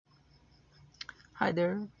Hi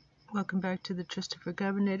there. Welcome back to the Christopher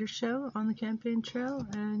Governator Show on the campaign trail.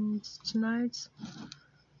 And tonight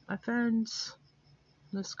I found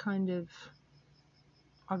this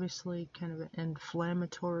obviously kind of an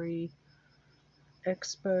inflammatory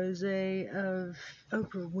expose of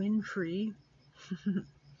Oprah Winfrey.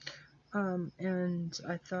 And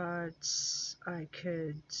I thought I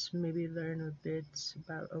could maybe learn a bit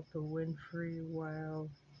about Oprah Winfrey while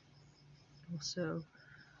also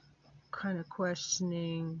kind of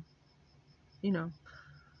questioning, you know,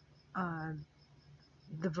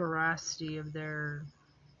 the veracity of their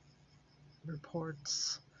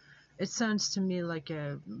reports. It sounds to me like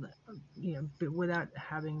but without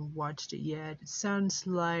having watched it yet, it sounds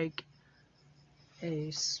like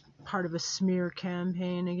part of a smear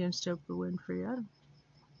campaign against Oprah Winfrey.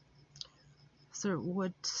 So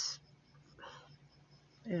what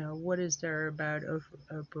is there about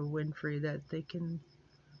Oprah Winfrey that they can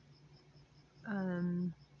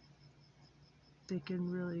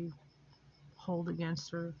really hold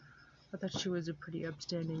against her? I thought she was a pretty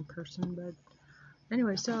upstanding person, but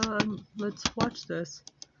anyway, so let's watch this.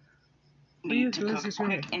 Need to cook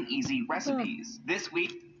quick and easy recipes. This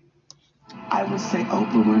week, I would say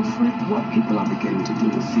Oprah Winfrey, what people are beginning to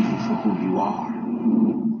do is see you for who you are.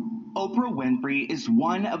 Oprah Winfrey is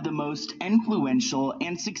one of the most influential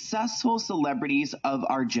and successful celebrities of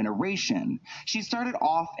our generation. She started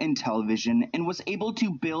off in television and was able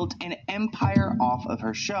to build an empire off of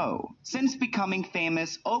her show. Since becoming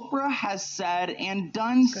famous, Oprah has said and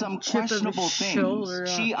done some questionable things.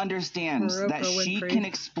 She understands that she can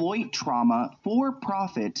exploit trauma for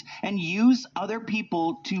profit and use other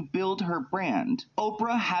people to build her brand.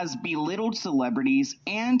 Oprah has belittled celebrities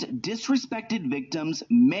and disrespected victims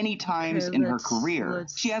many times in her career.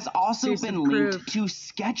 She has also been linked to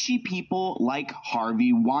sketchy people like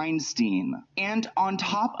Harvey Weinstein. And on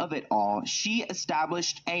top of it all, she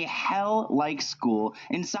established a hell-like school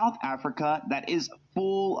in South Africa that is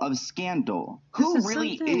full of scandal. Who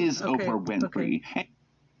really is Oprah Winfrey?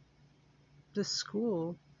 The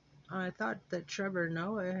school. I thought that Trevor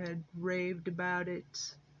Noah had raved about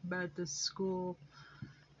the school.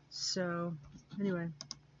 So, anyway.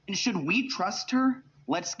 And should we trust her?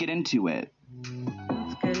 Let's get into it.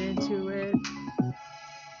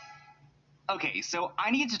 Okay, so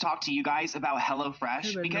I need to talk to you guys about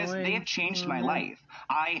HelloFresh because they have changed my life.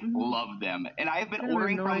 I love them, and I have been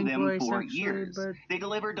ordering from them for years. They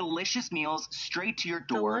deliver delicious meals straight to your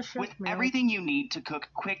door with everything you need to cook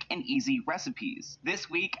quick and easy recipes. This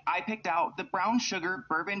week, I picked out the brown sugar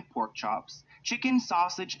bourbon pork chops, chicken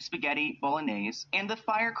sausage spaghetti bolognese, and the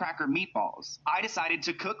firecracker meatballs. I decided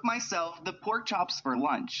to cook myself the pork chops for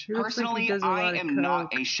lunch. Personally, I am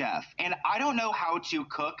not a chef, and I don't know how to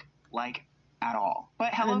cook at all.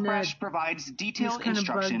 But HelloFresh provides detailed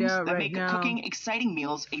instructions that make cooking exciting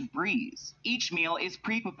meals a breeze. Each meal is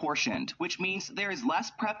pre-proportioned, which means there is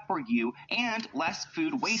less prep for you and less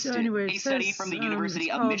food wasted. A study from the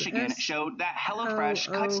University of Michigan showed that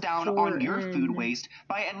HelloFresh cuts down on your food waste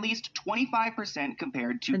by at least 25%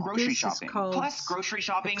 compared to grocery shopping. Plus, grocery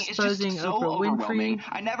shopping is just so overwhelming,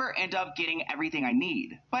 I never end up getting everything I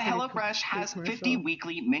need. But HelloFresh has 50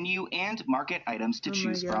 weekly menu and market items to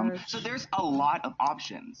choose from, so there's a lot of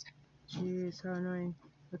options. Jeez, how annoying.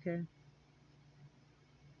 Okay.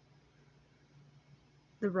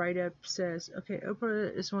 The write-up says,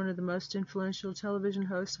 Oprah is one of the most influential television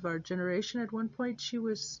hosts of our generation. At one point, she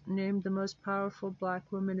was named the most powerful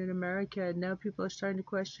black woman in America, and now people are starting to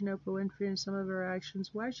question Oprah Winfrey and some of her actions.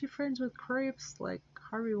 Why is she friends with creeps like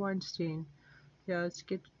Harvey Weinstein? Yeah, it's a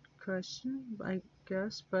good question, I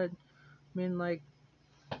guess, but, I mean,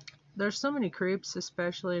 there's so many creeps,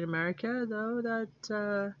 especially in America, though,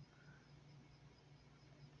 that,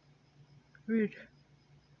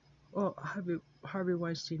 well, Harvey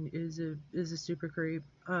Weinstein is a super creep,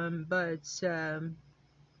 but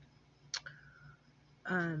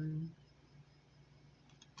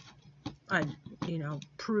I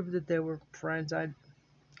prove that they were friends. I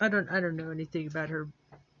don't know anything about her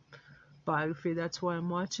biography. That's why I'm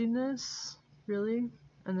watching this, really,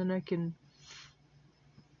 and then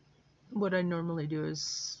what I normally do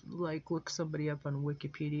is look somebody up on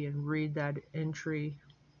Wikipedia and read that entry.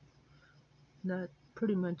 That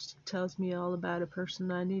pretty much tells me all about a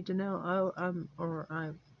person I need to know.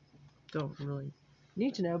 I don't really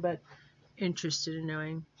need to know, but interested in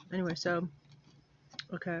knowing. Anyway, so,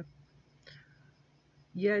 okay.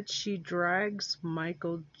 Yet she drags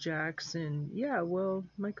Michael Jackson. Yeah, well,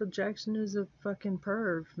 Michael Jackson is a fucking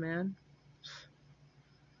perv, man.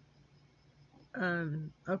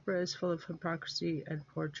 Oprah is full of hypocrisy and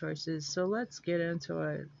poor choices, so let's get into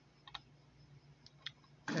it.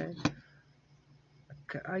 Okay.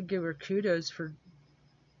 I give her kudos for,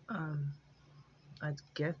 I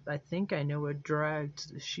think I know what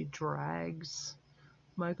she drags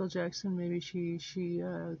Michael Jackson. Maybe she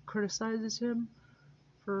criticizes him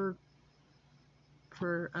for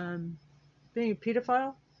being a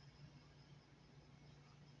pedophile.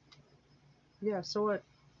 Yeah, so what?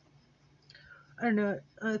 I don't know.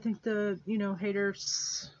 I think the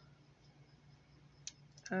haters,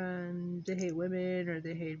 and they hate women, or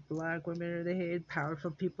they hate black women, or they hate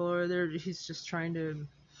powerful people, or he's just trying to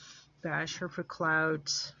bash her for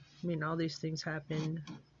clout. I mean, all these things happen.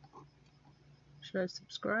 Should I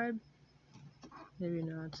subscribe? Maybe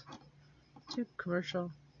not. Too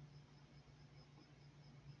commercial.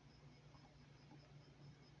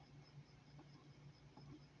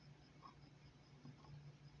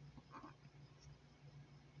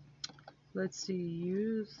 Let's see.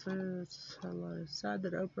 Youth. It's sad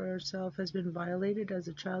that Oprah herself has been violated as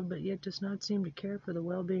a child, but yet does not seem to care for the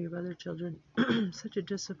well-being of other children. Such a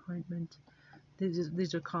disappointment.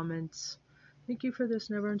 These are comments. Thank you for this.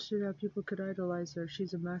 Never understood how people could idolize her.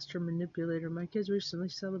 She's a master manipulator. My kids recently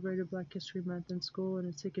celebrated Black History Month in school, and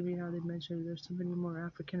it's sick of me how they mentioned there's so many more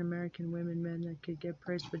African American women, men that could get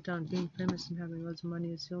praised but don't. Being famous and having lots of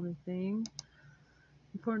money is the only thing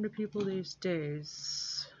important to people these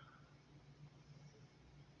days.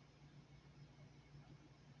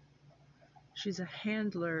 She's a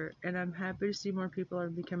handler, and I'm happy to see more people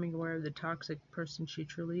are becoming aware of the toxic person she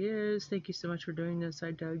truly is. Thank you so much for doing this.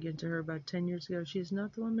 I dug into her about 10 years ago. She is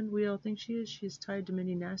not the woman we all think she is. She is tied to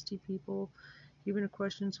many nasty people. Even her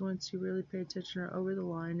questions, once you really pay attention, are over the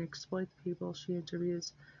line, exploit the people she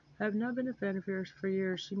interviews. I have not been a fan of hers for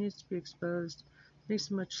years. She needs to be exposed. Thanks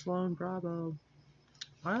so much, Sloan. Bravo.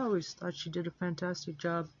 I always thought she did a fantastic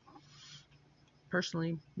job.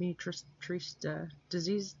 Personally, me, Trista,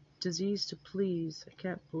 disease to please. I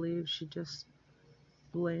can't believe she just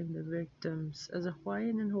blamed the victims. As a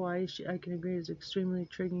Hawaiian in Hawaii, I can agree it's extremely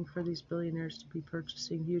intriguing for these billionaires to be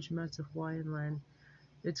purchasing huge amounts of Hawaiian land.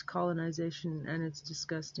 It's colonization, and it's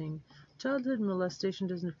disgusting. Childhood molestation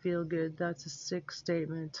doesn't feel good. That's a sick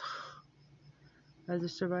statement. As a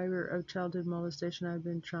survivor of childhood molestation, I've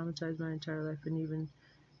been traumatized my entire life, and even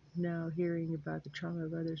now hearing about the trauma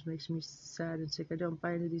of others makes me sad and sick. I don't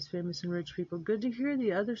buy into these famous and rich people. Good to hear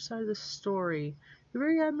the other side of the story. You're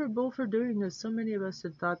very admirable for doing this. So many of us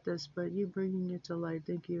had thought this, but you bringing it to light.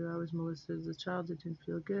 Thank you. I was Melissa. As a child, it didn't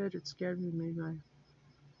feel good. It scared me, made my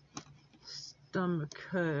stomach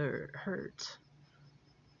hurt.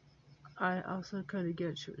 I also kind of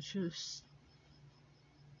get what she was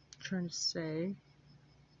trying to say.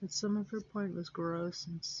 And some of her point was gross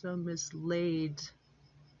and so mislaid.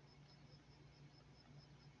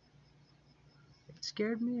 It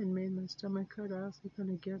scared me and made my stomach hurt. I also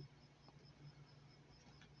kind of get.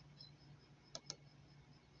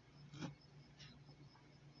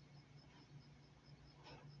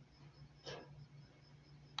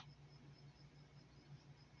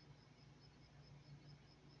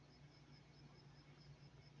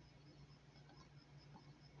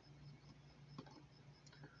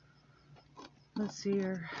 Let's see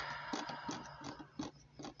here.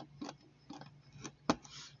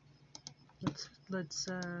 Let's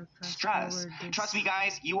fast forward this. Trust me,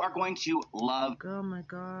 guys, you are going to love. Oh my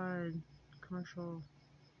God, commercial.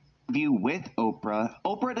 Interview with Oprah.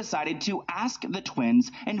 Oprah decided to ask the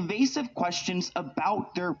twins invasive questions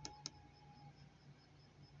about their.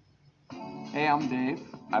 Hey, I'm Dave.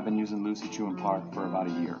 I've been using Lucy Chewin Park for about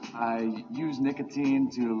a year. I use nicotine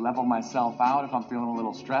to level myself out if I'm feeling a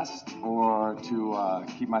little stressed, or to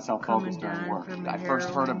keep myself focused during work. I first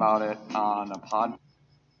heard about it on a pod.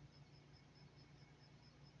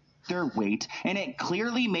 Their weight, and it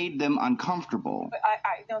clearly made them uncomfortable. But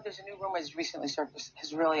I know there's a new rumor that's recently surfaced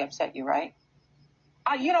has really upset you, right?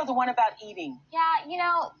 You know, the one about eating.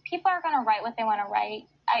 Yeah, people are going to write what they want to write.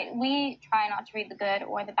 We try not to read the good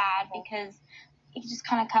or the bad because it just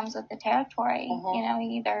kind of comes with the territory.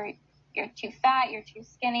 Either you're too fat, you're too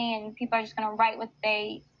skinny, and people are just going to write what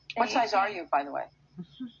they What size are you, by the way?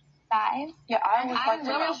 Size? Yeah, I always like to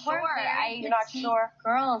know. I'm really sure. You're not sure?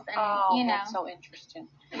 Girls, and that's so interesting.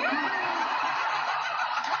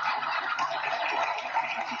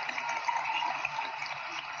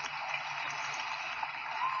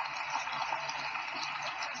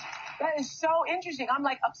 That is so interesting. I'm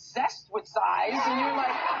like obsessed with size, and you're like,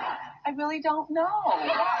 I really don't know.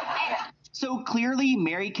 So clearly,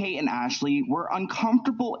 Mary-Kate and Ashley were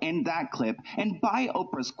uncomfortable in that clip and by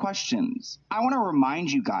Oprah's questions. I want to remind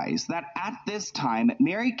you guys that at this time,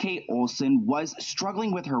 Mary-Kate Olsen was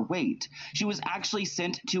struggling with her weight. She was actually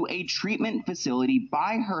sent to a treatment facility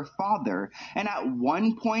by her father, and at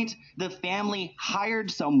one point, the family hired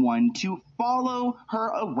someone to follow her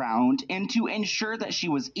around and to ensure that she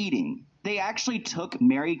was eating. They actually took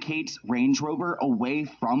Mary-Kate's Range Rover away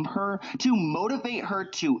from her to motivate her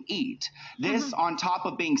to eat. This on top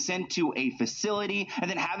of being sent to a facility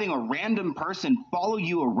and then having a random person follow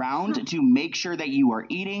you around to make sure that you are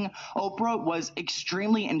eating. Oprah was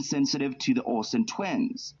extremely insensitive to the Olsen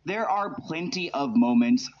twins. There are plenty of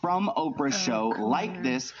moments from Oprah's show like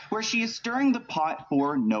this where she is stirring the pot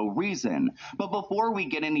for no reason. But before we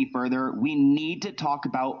get any further, we need to talk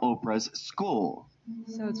about Oprah's school.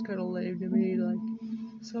 Sounds kind of lame to me, like,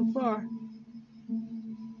 so far.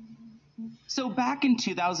 So back in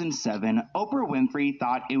 2007, Oprah Winfrey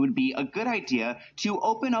thought it would be a good idea to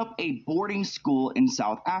open up a boarding school in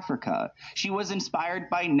South Africa. She was inspired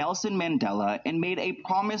by Nelson Mandela and made a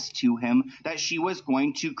promise to him that she was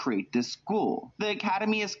going to create this school. The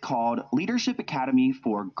academy is called Leadership Academy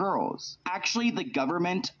for Girls. Actually, the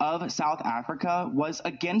government of South Africa was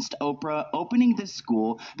against Oprah opening this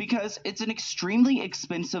school because it's an extremely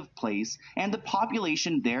expensive place and the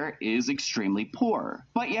population there is extremely poor.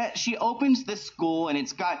 But yet she opens this school and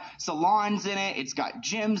it's got salons in it, it's got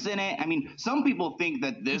gyms in it. I mean, some people think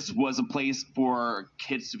that this was a place for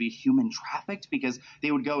kids to be human trafficked because they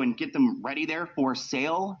would go and get them ready there for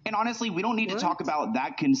sale. And honestly, we don't need to talk about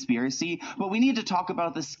that conspiracy, but we need to talk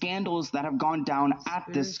about the scandals that have gone down at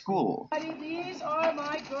this school. These are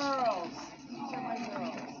my girls. These are my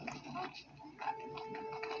girls.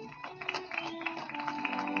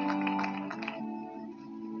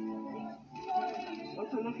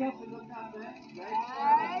 Look up, man.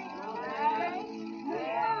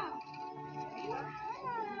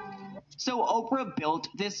 So Oprah built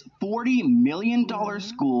this $40 million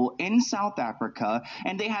school in South Africa,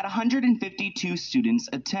 and they had 152 students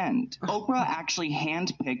attend. Oprah actually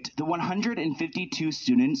handpicked the 152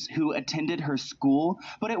 students who attended her school,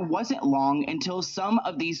 but it wasn't long until some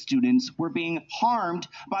of these students were being harmed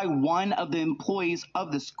by one of the employees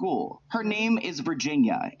of the school. Her name is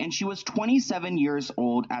Virginia, and she was 27 years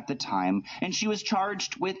old at the time, and she was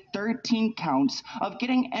charged with 13 counts of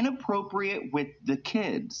getting inappropriate with the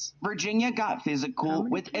kids. Virginia got physical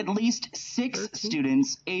with at least 6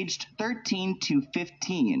 students aged 13 to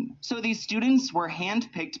 15. So these students were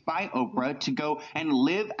handpicked by Oprah to go and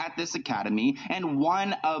live at this academy, and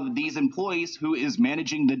one of these employees who is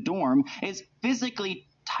managing the dorm is physically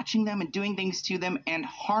touching them and doing things to them and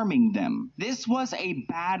harming them. This was a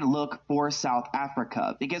bad look for South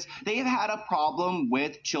Africa because they've had a problem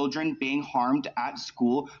with children being harmed at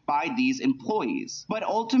school by these employees. But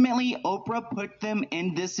ultimately, Oprah put them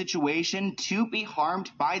in this situation to be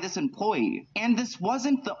harmed by this employee. And this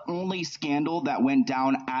wasn't the only scandal that went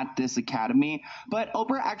down at this academy, but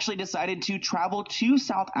Oprah actually decided to travel to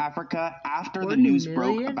South Africa after the news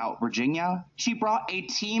broke about Virginia. She brought a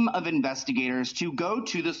team of investigators to go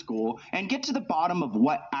to the school and get to the bottom of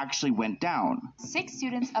what actually went down. 6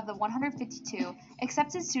 students of the 152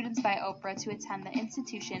 accepted students by Oprah to attend the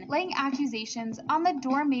institution, laying accusations on the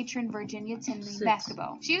dorm matron Virginia Tinley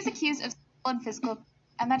Basketball. She was accused of sexual and physical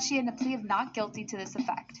and that she had a plea of not guilty to this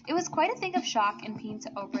effect. It was quite a thing of shock and pain to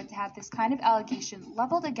Oprah to have this kind of allegation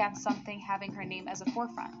leveled against something having her name as a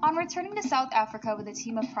forefront. On returning to South Africa with a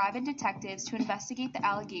team of private detectives to investigate the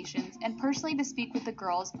allegations and personally to speak with the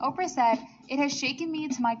girls, Oprah said, "It has shaken me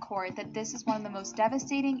to my core that this is one of the most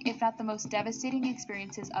devastating, if not the most devastating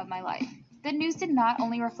experiences of my life." The news did not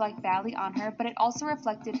only reflect badly on her, but it also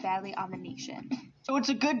reflected badly on the nation. So it's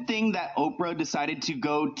a good thing that Oprah decided to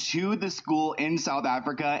go to the school in South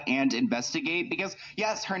Africa and investigate because,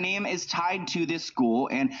 yes, her name is tied to this school,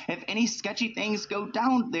 and if any sketchy things go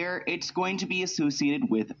down there, it's going to be associated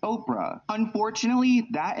with Oprah. Unfortunately,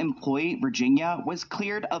 that employee, Virginia, was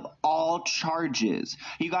cleared of all charges.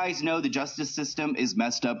 You guys know the justice system is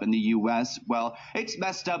messed up in the U.S. Well, it's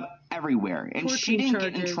messed up everywhere, and she didn't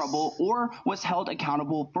get in trouble or was held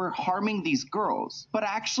accountable for harming these girls. But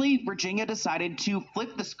actually, Virginia decided to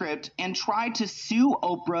flip the script and try to sue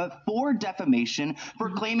Oprah for defamation for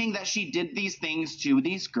claiming that she did these things to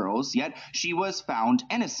these girls, yet she was found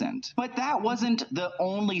innocent. But that wasn't the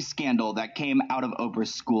only scandal that came out of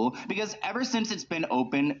Oprah's school, because ever since it's been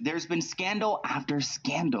open, there's been scandal after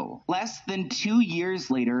scandal. Less than 2 years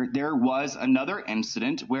later, there was another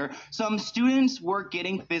incident where some students were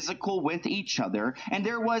getting physical with each other, and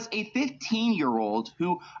there was a 15-year-old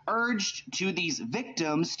who urged to these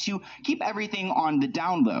victims to keep everything on the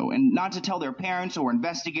down low and not to tell their parents or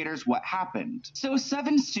investigators what happened. So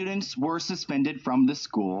 7 students were suspended from the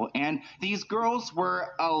school, and these girls were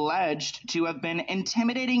alleged to have been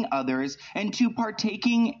intimidating others into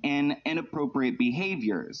partaking in inappropriate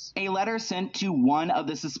behaviors. A letter sent to one of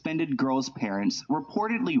the suspended girls' parents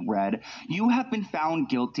reportedly read, "You have been found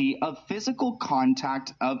guilty of physical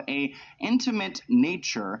contact of a intimate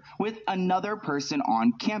nature with another person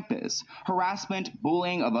on campus, harassment,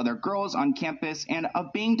 bullying of other girls on campus, and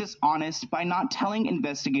of being dishonest by not telling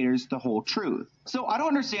investigators the whole truth." So I don't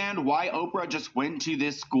understand why Oprah just went to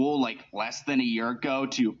this school like less than a year ago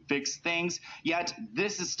to fix things, yet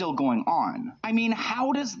this is still going on. I mean,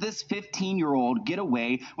 how does this 15-year-old get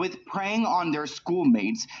away with preying on their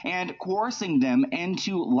schoolmates and coercing them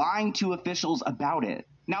into lying to officials about it?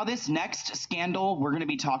 Now, this next scandal we're going to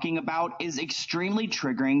be talking about is extremely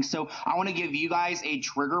triggering, so I want to give you guys a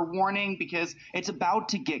trigger warning because it's about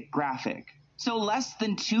to get graphic. So less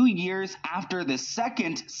than 2 years after the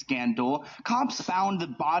second scandal, cops found the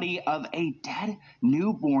body of a dead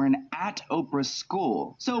newborn at Oprah's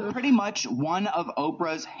school. So pretty much one of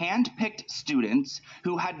Oprah's hand-picked students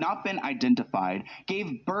who had not been identified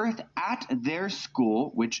gave birth at their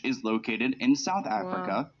school, which is located in South Africa.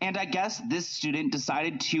 Wow. And I guess this student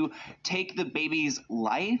decided to take the baby's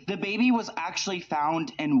life. The baby was actually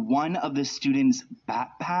found in one of the students'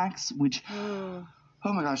 backpacks, which...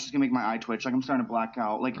 Oh my gosh, it's gonna make my eye twitch. Like, I'm starting to black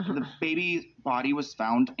out. Like, the baby's body was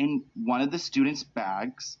found in one of the students'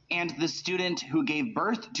 bags, and the student who gave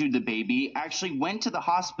birth to the baby actually went to the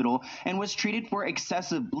hospital and was treated for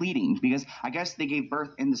excessive bleeding because I guess they gave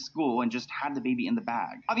birth in the school and just had the baby in the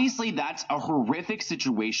bag. Obviously, that's a horrific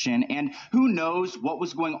situation, and who knows what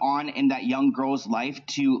was going on in that young girl's life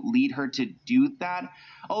to lead her to do that.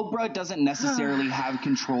 Oprah doesn't necessarily have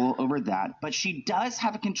control over that, but she does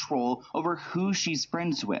have control over who she's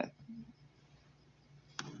friends with.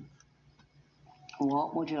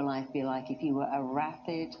 What would your life be like if you were a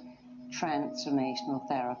rapid transformational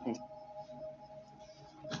therapist?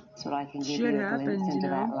 So I can give you a glimpse into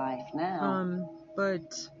that life now.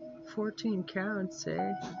 But 14 counts,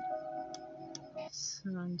 eh?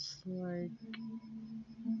 Sounds like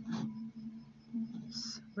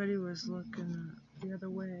somebody was looking the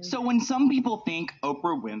other way. So when some people think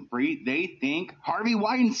Oprah Winfrey, they think Harvey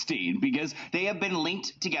Weinstein because they have been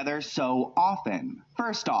linked together so often.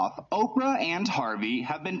 First off, Oprah and Harvey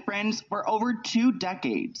have been friends for over 2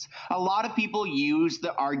 decades. A lot of people use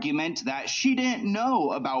the argument that she didn't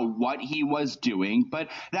know about what he was doing, but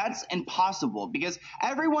that's impossible because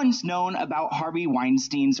everyone's known about Harvey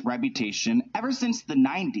Weinstein's reputation ever since the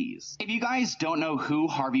 90s. If you guys don't know who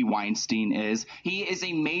Harvey Weinstein is, he is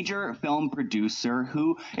a major film producer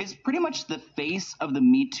who is pretty much the face of the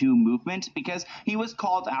Me Too movement because he was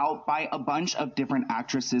called out by a bunch of different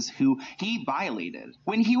actresses who he violated.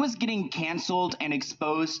 When he was getting canceled and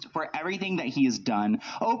exposed for everything that he has done,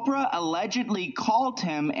 Oprah allegedly called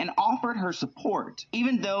him and offered her support.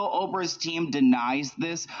 Even though Oprah's team denies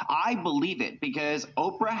this, I believe it because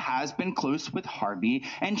Oprah has been close with Harvey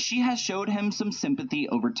and she has showed him some sympathy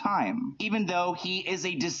over time. Even though he is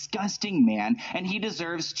a disgusting man and he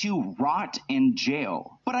deserves to rot in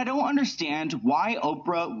jail. But I don't understand why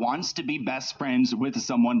Oprah wants to be best friends with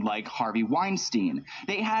someone like Harvey Weinstein.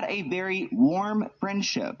 They had a very warm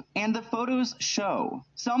friendship, and the photos show.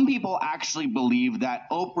 Some people actually believe that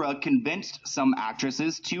Oprah convinced some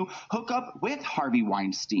actresses to hook up with Harvey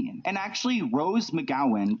Weinstein. And actually, Rose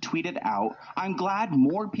McGowan tweeted out, "I'm glad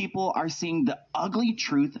more people are seeing the ugly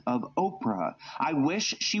truth of Oprah. I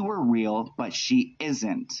wish she were real, but she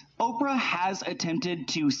isn't." Oprah has attempted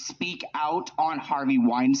to speak out on Harvey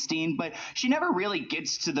Weinstein, but she never really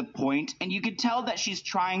gets to the point, and you could tell that she's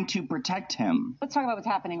trying to protect him. Let's talk about what's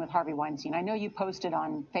happening with Harvey Weinstein. I know you posted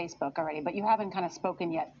on Facebook already, but you haven't kind of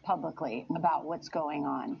spoken yet publicly about what's going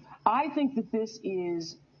on. I think that this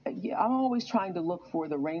is, I'm always trying to look for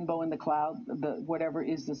the rainbow in the cloud, whatever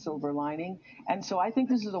is the silver lining. And so I think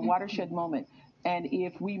this is a watershed moment. And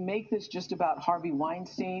if we make this just about Harvey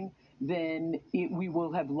Weinstein, then we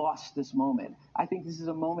will have lost this moment. I think this is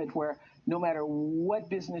a moment where no matter what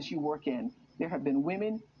business you work in, there have been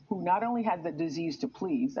women who not only had the disease to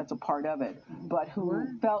please, that's a part of it, but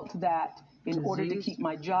who felt that in order to keep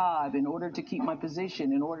my job, in order to keep my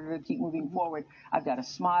position, in order to keep moving forward, I've got to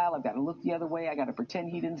smile, I've got to look the other way, I got to pretend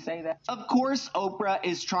he didn't say that. Of course, Oprah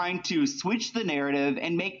is trying to switch the narrative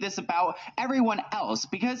and make this about everyone else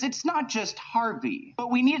because it's not just Harvey. But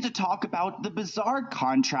we need to talk about the bizarre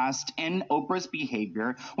contrast in Oprah's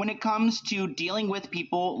behavior when it comes to dealing with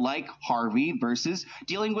people like Harvey versus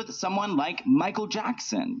dealing with someone like Michael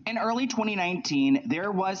Jackson. In early 2019,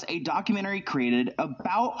 there was a documentary created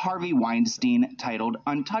about Harvey Weinstein Weinstein titled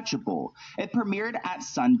Untouchable. It premiered at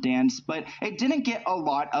Sundance, but it didn't get a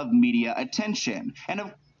lot of media attention.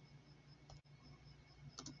 And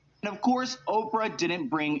of course, Oprah didn't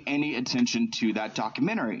bring any attention to that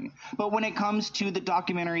documentary. But when it comes to the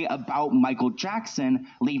documentary about Michael Jackson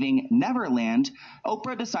leaving Neverland,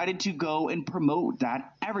 Oprah decided to go and promote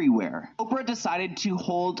that everywhere. Oprah decided to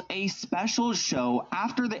hold a special show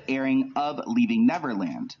after the airing of Leaving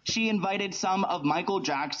Neverland. She invited some of Michael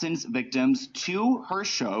Jackson's victims to her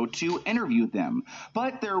show to interview them.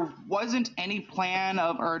 But there wasn't any plan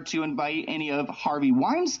of her to invite any of Harvey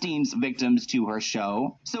Weinstein's victims to her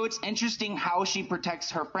show. So it's interesting how she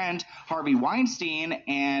protects her friend Harvey Weinstein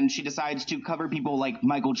and she decides to cover people like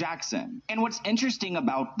Michael Jackson. And what's interesting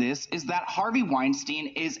about this is that Harvey Weinstein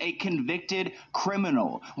is a convicted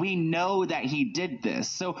criminal. We know that he did this.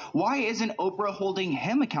 So why isn't Oprah holding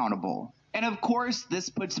him accountable? And of course, this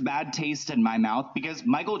puts bad taste in my mouth because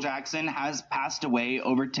Michael Jackson has passed away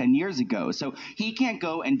over 10 years ago. So he can't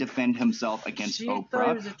go and defend himself against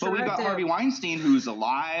Oprah. But we've got Harvey Weinstein, who's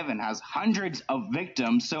alive and has hundreds of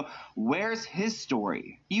victims. So where's his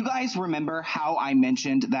story? You guys remember how I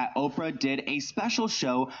mentioned that Oprah did a special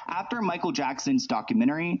show after Michael Jackson's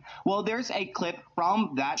documentary? Well, there's a clip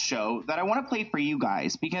from that show that I want to play for you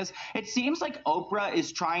guys because it seems like Oprah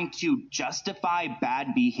is trying to justify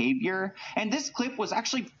bad behavior. And this clip was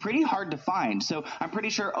actually pretty hard to find, so I'm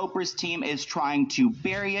pretty sure Oprah's team is trying to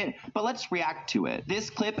bury it, but let's react to it.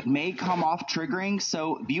 This clip may come off triggering,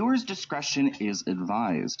 so viewers' discretion is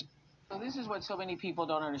advised. So this is what so many people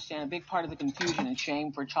don't understand. A big part of the confusion and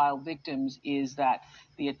shame for child victims is that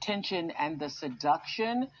the attention and the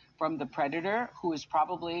seduction from the predator, who is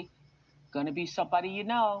probably going to be somebody you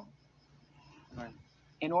know. Right.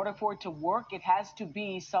 In order for it to work, it has to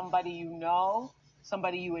be somebody you know,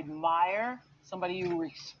 somebody you admire, somebody you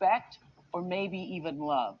respect, or maybe even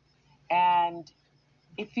love. And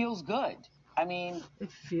it feels good. I mean...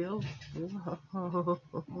 It feels...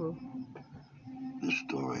 This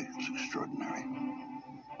story is extraordinary,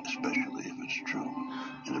 especially if it's true.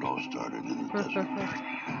 And it all started in the desert,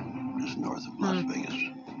 just north of Las Vegas.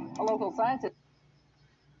 A local scientist...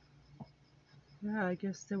 Yeah, I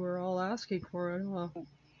guess they were all asking for it. Well,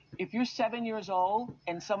 if you're 7 years old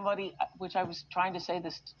and somebody, which I was trying to say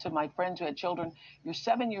this to my friends who had children, you're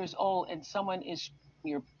 7 years old and someone is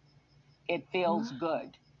it feels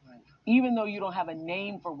good. Right. Even though you don't have a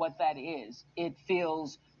name for what that is, it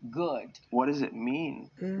feels good. What does it mean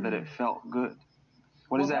that it felt good?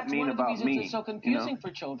 What does that mean about me? That's one of the reasons it's so confusing for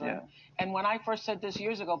children. Yeah. And when I first said this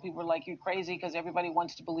years ago, people were like, you're crazy, because everybody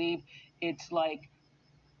wants to believe it's like,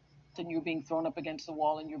 and you're being thrown up against the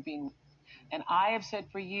wall and you're being... And I have said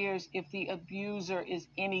for years, if the abuser is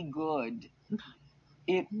any good,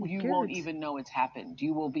 you won't even know it's happened.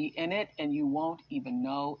 You will be in it and you won't even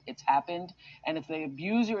know it's happened. And if the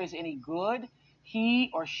abuser is any good, he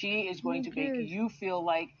or she is going to make you feel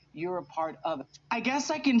like you're a part of it. I guess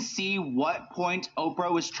I can see what point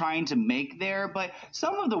Oprah was trying to make there, but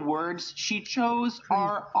some of the words she chose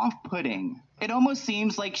are off-putting. It almost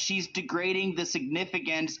seems like she's degrading the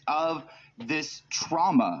significance of this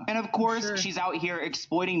trauma. And of course, she's out here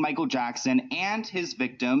exploiting Michael Jackson and his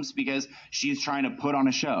victims because she's trying to put on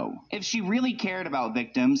a show. If she really cared about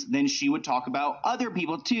victims, then she would talk about other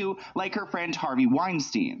people too, like her friend Harvey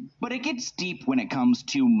Weinstein. But it gets deep when it comes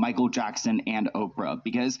to Michael Jackson and Oprah,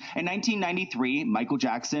 because in 1993, Michael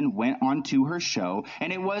Jackson went on to her show,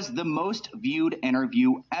 and it was the most viewed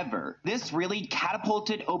interview ever. This really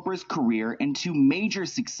catapulted Oprah's career into major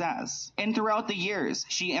success. And throughout the years,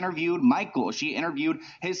 she interviewed Michael, she interviewed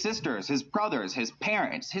his sisters, his brothers, his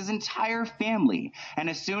parents, his entire family. And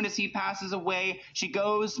as soon as he passes away, she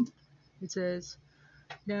goes... It says,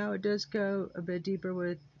 now it does go a bit deeper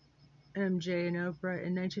with MJ and Oprah.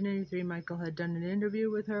 In 1993, Michael had done an interview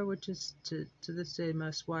with her, which is to this day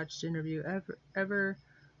most-watched interview ever.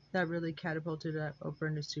 That really catapulted Oprah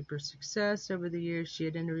into super success. Over the years, she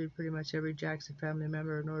had interviewed pretty much every Jackson family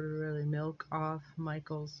member in order to really milk off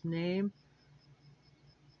Michael's name.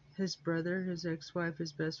 His brother, his ex-wife,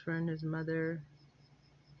 his best friend, his mother,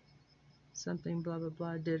 something blah blah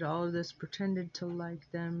blah, did all of this, pretended to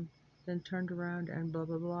like them, then turned around and blah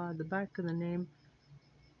blah blah. The back of the name,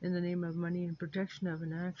 in the name of money and protection of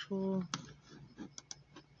an actual...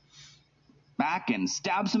 back and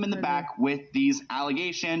stabs him in the back with these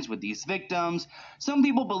allegations, with these victims. Some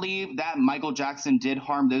people believe that Michael Jackson did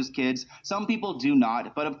harm those kids. Some people do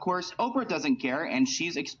not. But of course, Oprah doesn't care, and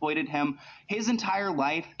she's exploited him his entire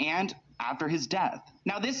life and after his death.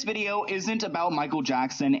 Now, this video isn't about Michael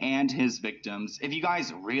Jackson and his victims. If you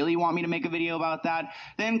guys really want me to make a video about that,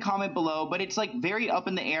 then comment below, but it's like very up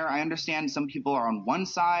in the air. I understand some people are on one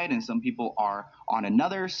side and some people are on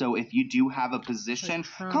another, so if you do have a position,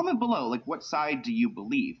 comment below, like what side do you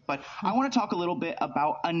believe? But I want to talk a little bit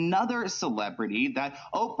about another celebrity that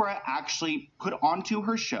Oprah actually put onto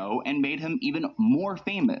her show and made him even more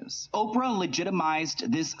famous. Oprah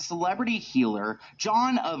legitimized this celebrity healer,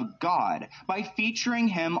 John of God, by featuring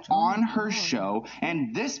him on her show,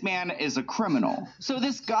 and this man is a criminal. So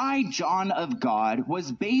this guy, John of God,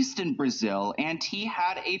 was based in Brazil, and he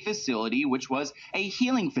had a facility which was a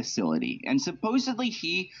healing facility, and supposedly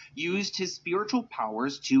he used his spiritual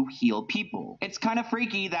powers to heal people. It's kind of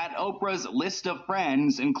freaky that Oprah's list of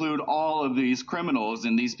friends include all of these criminals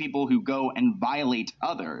and these people who go and violate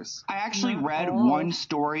others. I actually read one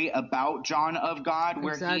story about John of God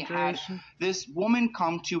where he had this woman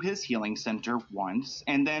come to his healing center once,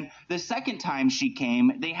 and then the second time she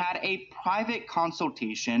came, they had a private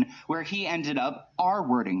consultation where he ended up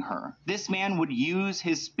R-wording her. This man would use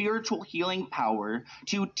his spiritual healing power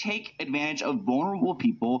to take advantage of vulnerable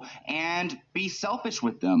people and be selfish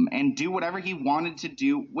with them and do whatever he wanted to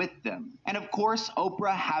do with them. And of course,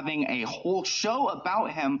 Oprah having a whole show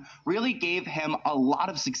about him really gave him a lot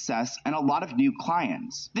of success and a lot of new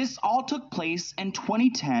clients. This all took place in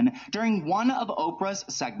 2010 during one of Oprah's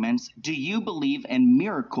segments, Do You Believe in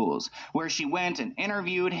Miracles, where she went and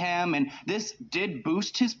interviewed him, and this did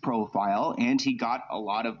boost his profile and he got a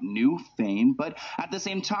lot of new fame, but at the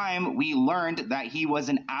same time we learned that he was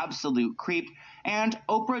an absolute creep, and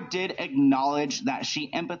Oprah did acknowledge that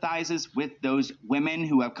she empathizes with those women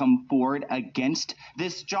who have come forward against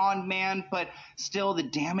this John man, but still the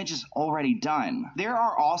damage is already done. There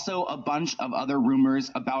are also a bunch of other rumors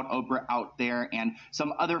about Oprah out there and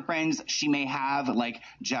some other friends she may have, like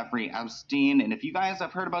Jeffrey Epstein, and if you guys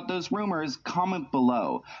have heard about those rumors, comment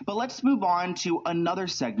below. But let's move on to another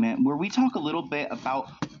segment where we talk a little bit about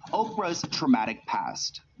Oprah's traumatic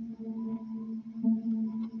past.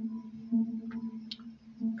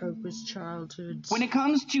 Oprah's childhood. When it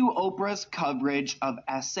comes to Oprah's coverage of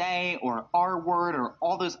SA or R-word or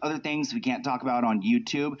all those other things we can't talk about on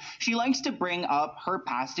YouTube, she likes to bring up her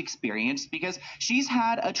past experience because she's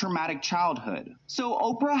had a traumatic childhood. So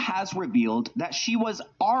Oprah has revealed that she was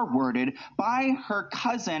R-worded by her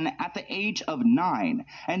cousin at the age of 9,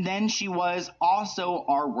 and then she was also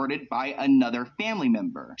R-worded by another family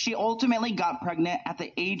member. She ultimately got pregnant at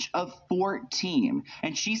the age of 14,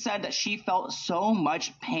 and she said that she felt so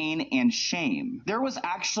much pain and shame. There was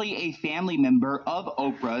actually a family member of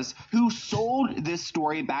Oprah's who sold this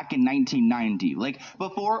story back in 1990. Like,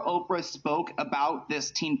 before Oprah spoke about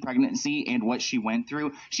this teen pregnancy and what she went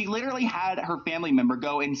through, she literally had her family member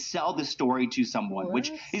go and sell the story to someone,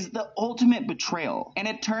 which is the ultimate betrayal. And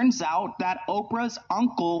it turns out that Oprah's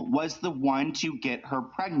uncle was the one to get her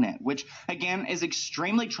pregnant, which again is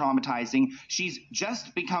extremely traumatizing. She's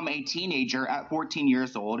just become a teenager at 14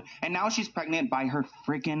 years old, and now she's pregnant by her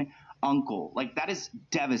freaking uncle. Like, that is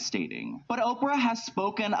devastating. But Oprah has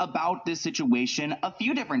spoken about this situation a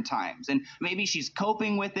few different times, and maybe she's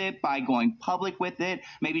coping with it by going public with it.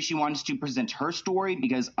 Maybe she wants to present her story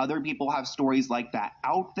because other people have stories like that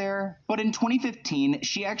out there. But in 2015,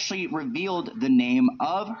 she actually revealed the name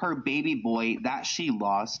of her baby boy that she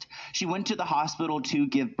lost. She went to the hospital to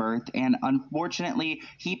give birth, and unfortunately,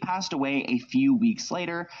 he passed away a few weeks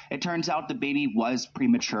later. It turns out the baby was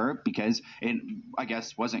premature because it, I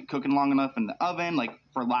guess, wasn't cooking long enough in the oven, like,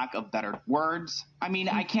 for lack of better words. I mean,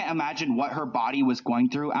 I can't imagine what her body was going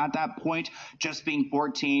through at that point, just being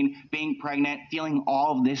 14, being pregnant, feeling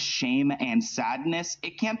all of this shame and sadness.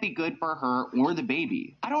 It can't be good for her or the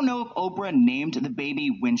baby. I don't know if Oprah named the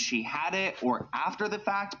baby when she had it or after the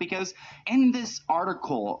fact, because in this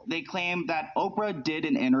article, they claim that Oprah did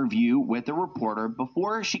an interview with a reporter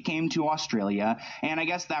before she came to Australia, and I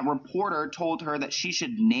guess that reporter told her that she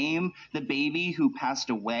should name the baby who passed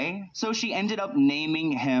away. So she ended up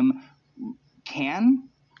naming him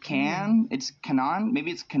it's Canaan. Maybe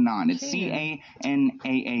it's Canaan. It's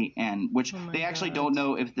Canaan, which they actually don't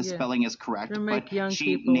know if the spelling is correct, but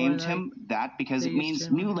she named him that because it means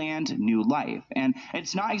new land, new life. And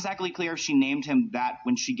it's not exactly clear if she named him that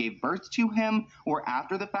when she gave birth to him or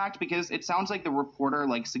after the fact, because it sounds like the reporter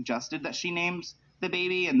suggested that she names the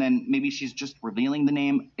baby and then maybe she's just revealing the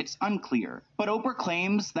name. It's unclear. But Oprah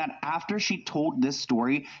claims that after she told this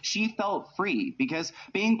story, she felt free because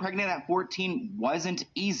being pregnant at 14 wasn't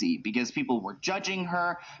easy because people were judging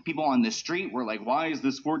her. People on the street were like, why is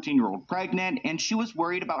this 14-year-old pregnant? And she was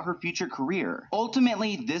worried about her future career.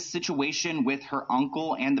 Ultimately, this situation with her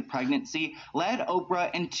uncle and the pregnancy led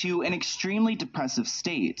Oprah into an extremely depressive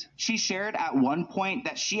state. She shared at one point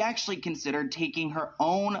that she actually considered taking her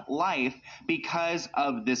own life because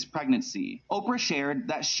of this pregnancy. Oprah shared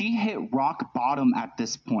that she hit rock bottom at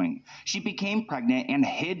this point. She became pregnant and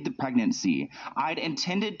hid the pregnancy. I'd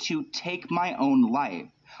intended to take my own life.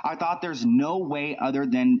 I thought there's no way other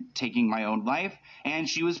than taking my own life, and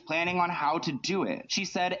she was planning on how to do it. She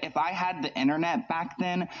said, if I had the internet back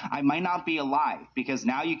then, I might not be alive, because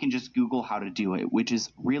now you can just Google how to do it, which is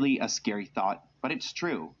really a scary thought. But it's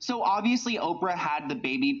true. So obviously Oprah had the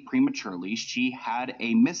baby prematurely. She had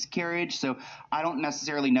a miscarriage. So I don't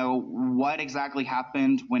necessarily know what exactly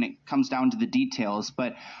happened when it comes down to the details.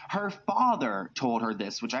 But her father told her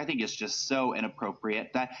this, which I think is just so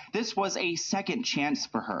inappropriate, that this was a second chance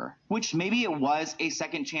for her. Which maybe it was a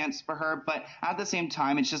second chance for her. But at the same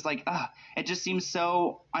time, it's just like, it just seems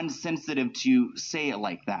so unsensitive to say it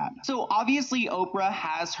like that. So obviously Oprah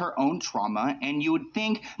has her own trauma. And you would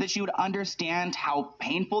think that she would understand how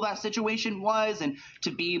painful that situation was and to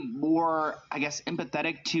be more, I guess,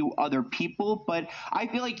 empathetic to other people. But I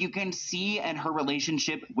feel like you can see in her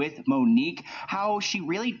relationship with Monique how she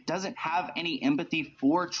really doesn't have any empathy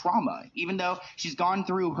for trauma. Even though she's gone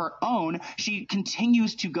through her own, she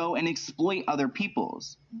continues to go and exploit other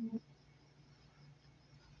people's.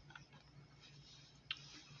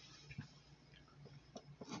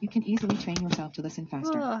 You can easily train yourself to listen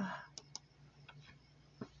faster.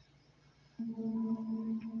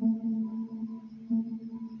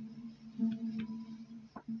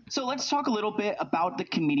 So let's talk a little bit about the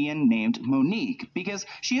comedian named Monique, because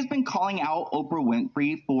she has been calling out Oprah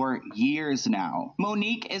Winfrey for years now.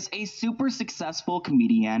 Monique is a super successful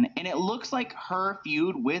comedian, and it looks like her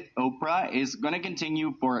feud with Oprah is going to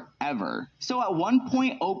continue forever. So at one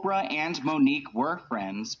point, Oprah and Monique were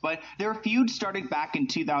friends, but their feud started back in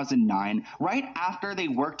 2009, right after they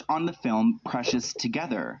worked on the film Precious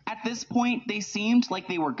together. At this point, they seemed like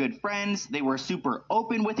they were good friends. They were super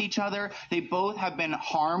open with each other. They both have been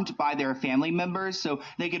harmed by their family members, so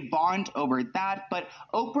they could bond over that. But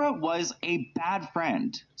Oprah was a bad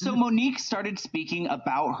friend. So Monique started speaking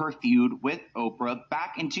about her feud with Oprah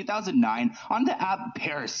back in 2009 on the app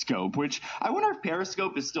Periscope, which I wonder if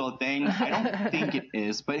Periscope is still a thing. I don't think it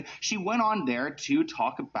is, but she went on there to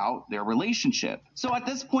talk about their relationship. So at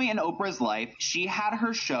this point in Oprah's life, she had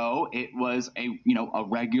her show. It was a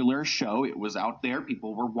regular show. It was out there.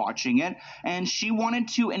 People were watching it, and she wanted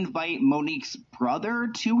to invite Monique's brother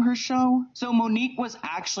to her show. So Monique was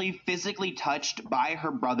actually physically touched by her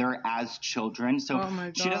brother as children. So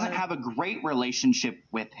she doesn't have a great relationship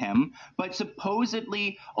with him. But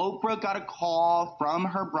supposedly Oprah got a call from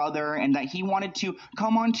her brother and that he wanted to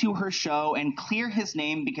come onto her show and clear his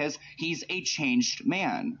name because he's a changed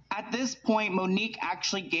man. At this point, Monique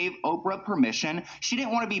actually gave Oprah permission. She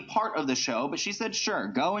didn't want to be part of the show, but she said, sure,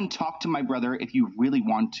 go and talk to my brother if you really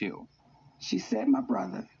want to. She said my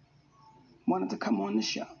brother wanted to come on the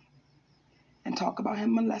show and talk about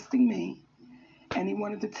him molesting me, and he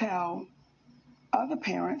wanted to tell other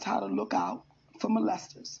parents how to look out for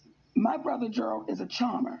molesters. My brother Gerald is a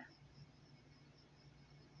charmer.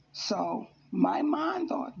 So my mind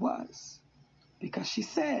thought was, because she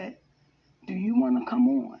said, do you want to come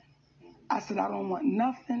on? I said, I don't want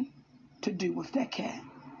nothing to do with that cat.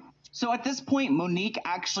 So at this point, Monique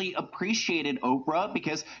actually appreciated Oprah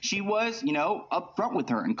because she was, upfront with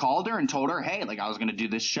her and called her and told her, hey, I was going to do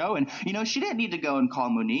this show. And, she didn't need to go and call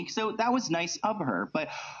Monique. So that was nice of her. But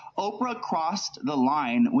Oprah crossed the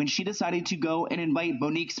line when she decided to go and invite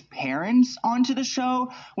Monique's parents onto the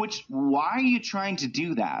show, which, why are you trying to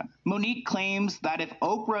do that? Monique claims that if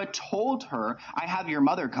Oprah told her, I have your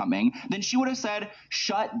mother coming, then she would have said,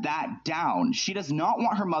 shut that down. She does not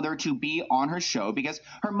want her mother to be on her show because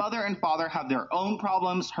her mother and father have their own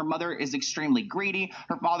problems. Her mother is extremely greedy.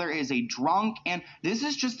 Her father is a drunk, and this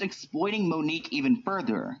is just exploiting Monique even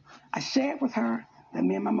further. I shared with her that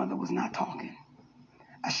me and my mother was not talking.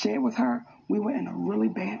 I shared with her we were in a really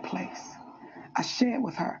bad place. I shared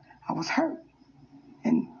with her I was hurt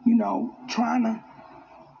and, trying to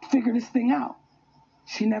figure this thing out.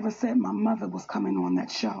 She never said my mother was coming on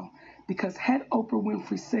that show, because had Oprah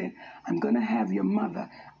Winfrey said, I'm going to have your mother,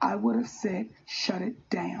 I would have said, shut it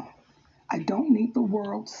down. I don't need the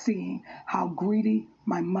world seeing how greedy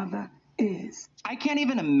my mother is. I can't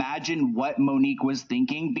even imagine what Monique was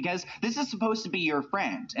thinking, because this is supposed to be your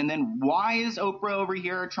friend. And then why is Oprah over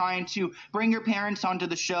here trying to bring your parents onto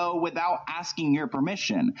the show without asking your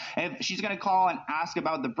permission? If she's going to call and ask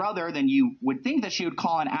about the brother, then you would think that she would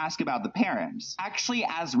call and ask about the parents. Actually,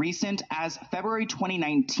 as recent as February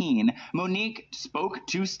 2019, Monique spoke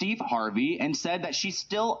to Steve Harvey and said that she's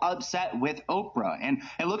still upset with Oprah. And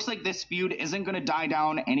it looks like this feud isn't going to die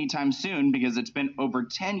down anytime soon, because it's been over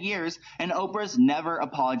 10 years and Oprah's never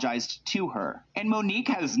apologized to her. And Monique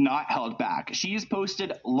has not held back. She's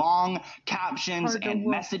posted long captions and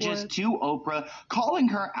messages to Oprah calling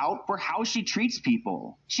her out for how she treats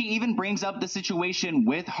people. She even brings up the situation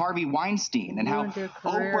with Harvey Weinstein and how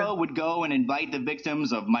Oprah would go and invite the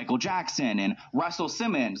victims of Michael Jackson and Russell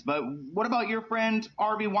Simmons. But what about your friend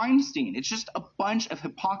Harvey Weinstein? It's just a bunch of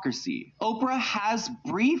hypocrisy. Oprah has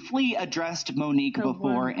briefly addressed Monique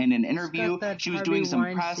before in an interview. She was doing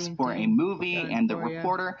some press for a movie, and the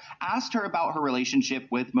reporter asked her about her relationship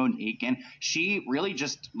with Monique, and she really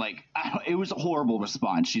just, like, it was a horrible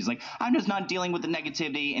response. She's like, I'm just not dealing with the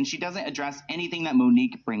negativity, and she doesn't address anything that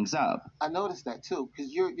Monique brings up. I noticed that too,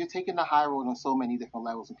 because you're taking the high road on so many different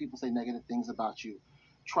levels, and people say negative things about you.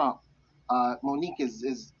 Trump, Monique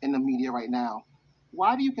is in the media right now.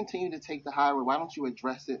 Why do you continue to take the high road? Why don't you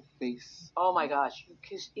address it face? Oh my gosh,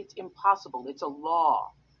 because it's impossible. It's a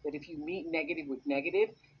law that if you meet negative with negative,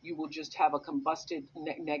 you will just have a combusted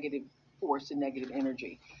negative force and negative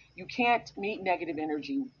energy. You can't meet negative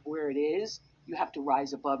energy where it is. You have to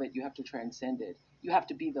rise above it. You have to transcend it. You have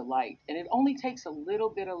to be the light. And it only takes a little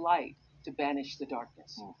bit of light to banish the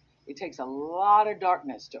darkness. It takes a lot of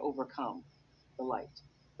darkness to overcome the light,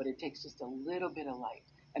 but it takes just a little bit of light.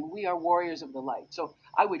 And we are warriors of the light. So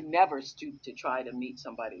I would never stoop to try to meet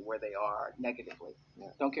somebody where they are negatively.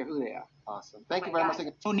 Don't care who they are. Awesome. Thank you very much.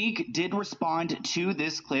 Monique did respond to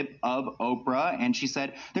this clip of Oprah, and she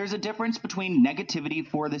said, there's a difference between negativity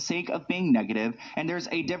for the sake of being negative, and there's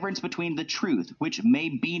a difference between the truth, which may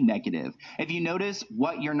be negative. If you notice,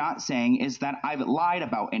 what you're not saying is that I've lied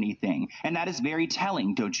about anything. And that is very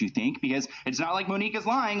telling, don't you think? Because it's not like Monique is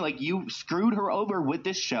lying. Like, you screwed her over with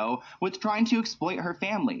this show with trying to exploit her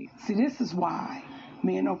family. See, this is why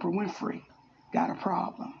me and Oprah Winfrey got a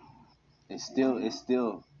problem. It's still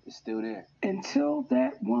there. Until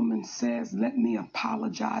that woman says, let me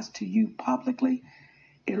apologize to you publicly,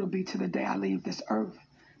 it'll be to the day I leave this earth.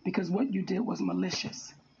 Because what you did was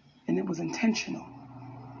malicious, and it was intentional,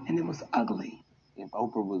 and it was ugly. If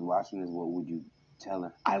Oprah was watching this, what would you tell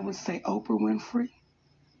her? I would say, Oprah Winfrey,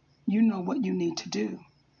 you know what you need to do,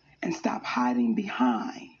 and stop hiding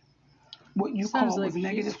behind what you call was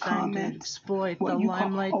negative comments, what you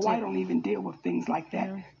call, I don't even deal with things like that,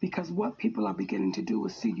 because what people are beginning to do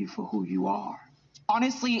is see you for who you are.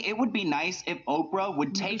 Honestly, it would be nice if Oprah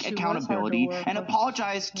would take accountability and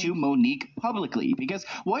apologize to Monique publicly, because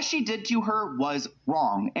what she did to her was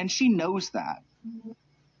wrong, and she knows that.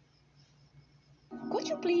 Could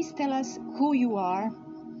you please tell us who you are?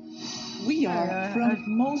 We are from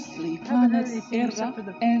mostly planets Erra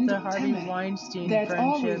and Temet that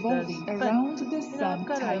are revolving around the sun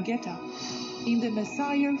Taygeta in the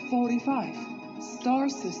Messiah 45, star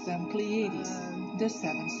system Pleiades, the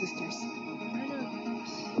Seven Sisters.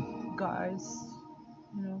 Guys,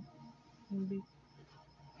 you know, maybe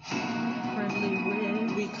friendly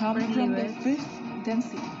with. We come from the fifth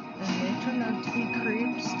density. And they turn out to be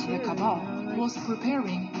creeps too. The Cabal was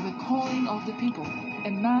preparing the calling of the people.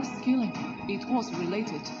 And mass killing. It was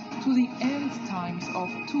related to the end times of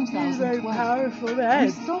 2012. He's very powerful, man.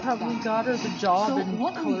 We probably got her the job in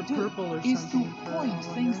color purple or something. Is to point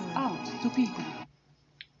things out to people.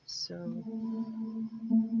 So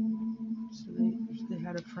they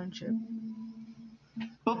had a friendship.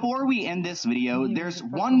 Before we end this video, there's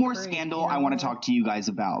one more scandal I want to talk to you guys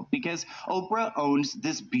about, because Oprah owns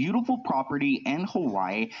this beautiful property in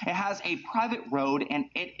Hawaii. It has a private road and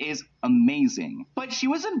it is amazing. But she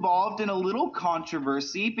was involved in a little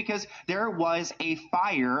controversy because there was a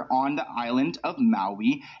fire on the island of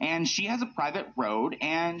Maui, and she has a private road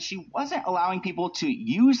and she wasn't allowing people to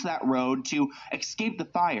use that road to escape the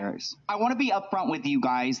fires. I want to be upfront with you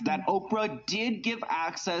guys that Oprah did give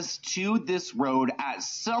access to this road at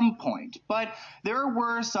some point, but there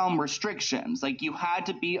were some restrictions. Like, you had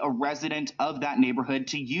to be a resident of that neighborhood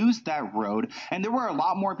to use that road, and there were a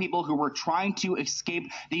lot more people who were trying to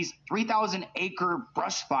escape these 3,000 acre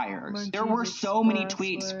brush fires. There were so many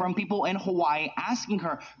tweets from people in Hawaii asking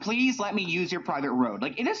her, please let me use your private road.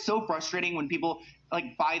 Like, it is so frustrating when people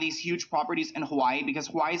like buy these huge properties in Hawaii, because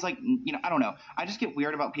Hawaii's like, you know, I don't know. I just get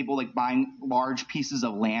weird about people like buying large pieces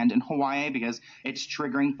of land in Hawaii because it's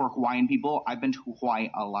triggering for Hawaiian people. I've been to Hawaii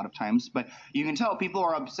a lot of times, but you can tell people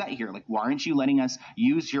are upset here. Like, why aren't you letting us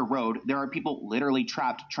use your road? There are people literally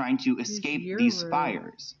trapped trying to escape these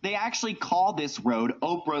fires. They actually call this road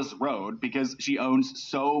Oprah's Road because she owns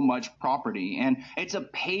so much property, and it's a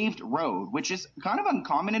paved road, which is kind of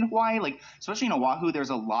uncommon in Hawaii. Like, especially in Oahu, there's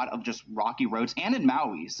a lot of just rocky roads, and in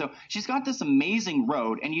Maui. So she's got this amazing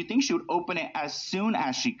road, and you'd think she would open it as soon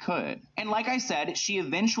as she could. And like I said, she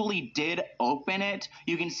eventually did open it.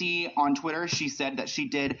 You can see on Twitter she said that she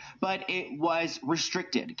did, but it was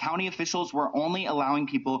restricted. County officials were only allowing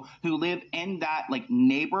people who live in that like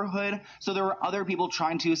neighborhood. So there were other people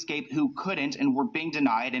trying to escape who couldn't and were being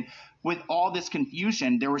denied. And with all this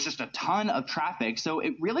confusion, there was just a ton of traffic, so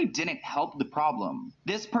it really didn't help the problem.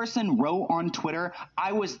 This person wrote on Twitter,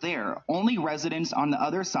 "I was there. Only residents on the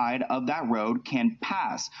other side of that road can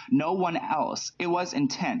pass. No one else. It was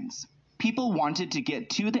intense." People wanted to get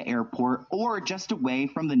to the airport or just away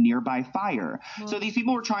from the nearby fire. So these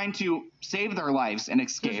people were trying to save their lives and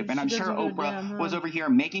escape. And I'm sure Oprah was over here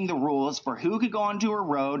making the rules for who could go onto her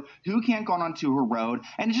road, who can't go onto her road.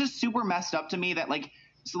 And it's just super messed up to me that like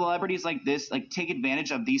celebrities like this like take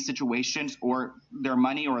advantage of these situations or their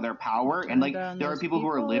money or their power, and like there are people who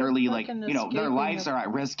are literally like, you know, their lives are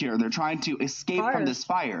at risk here. They're trying to escape from this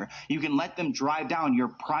fire. You can let them drive down your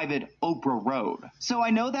private Oprah road. So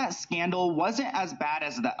I know that scandal wasn't as bad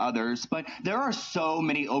as the others, but there are so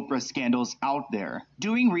many Oprah scandals out there.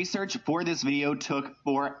 Doing research for this video took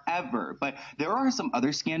forever, but there are some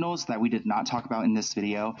other scandals that we did not talk about in this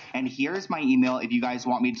video, and here's my email if you guys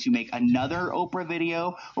want me to make another Oprah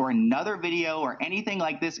video or another video or anything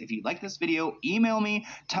like this. If you like this video, email me,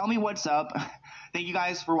 tell me what's up. Thank you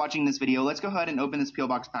guys for watching this video. Let's go ahead and open this P.O.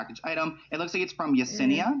 Box package item. It looks like it's from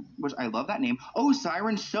Yesenia, which I love that name. Oh,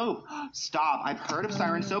 Siren Soap. Stop. I've heard of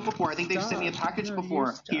Siren Soap before. I think they've sent me a package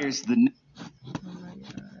before. Here's the... Oh my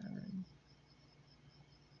god.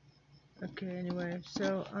 Okay, anyway,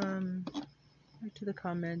 so, back to the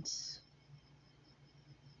comments.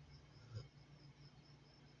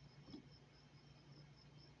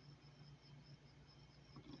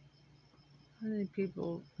 I think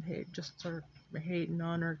people just are hating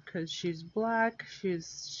on her because she's black.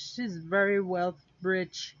 She's very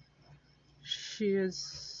rich. She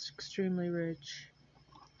is extremely rich.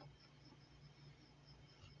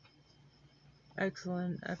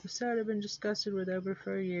 Excellent episode. I've been disgusted with Oprah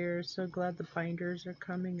for a year. So glad the binders are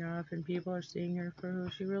coming off and people are seeing her for who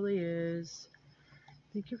she really is.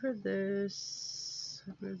 Thank you for this.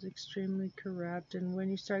 Oprah's extremely corrupt, and when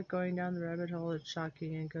you start going down the rabbit hole, it's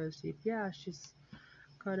shocking and goes deep. Yeah, she's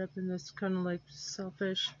caught up in this kind of like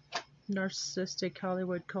selfish, narcissistic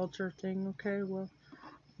Hollywood culture thing. Okay, well,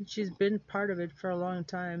 she's been part of it for a long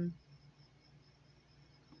time.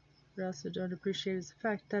 What I also don't appreciate is the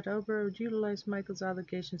fact that Oprah would utilize Michael's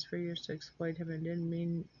allegations for years to exploit him and didn't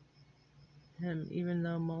mean him, even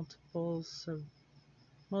though multiple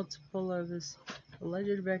of his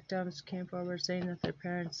alleged victims came forward saying that their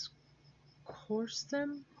parents coerced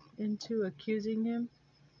them into accusing him.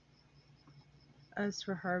 As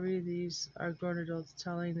for Harvey, these are grown adults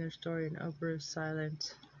telling their story and Oprah is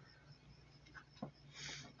silent.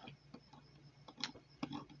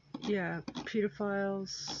 Yeah,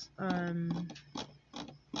 pedophiles,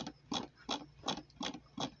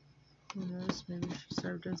 who knows, maybe she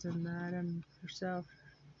served as a madam herself,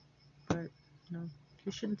 but no,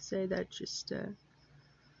 you shouldn't say that, just,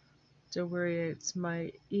 don't worry, it's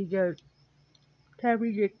my ego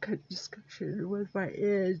having a discussion with my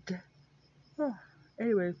id. Oh,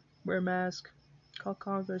 anyway, wear a mask, call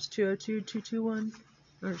Congress 202-221,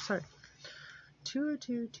 or sorry,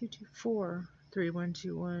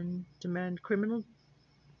 202-224-3121, demand criminal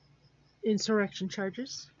insurrection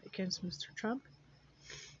charges against Mr. Trump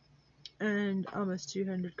and almost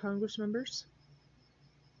 200 Congress members.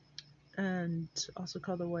 And also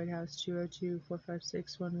call the White House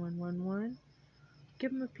 202-456-1111.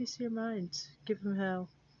 Give them a piece of your mind. Give them hell.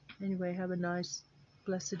 Anyway, have a nice,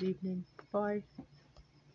 blessed evening. Bye.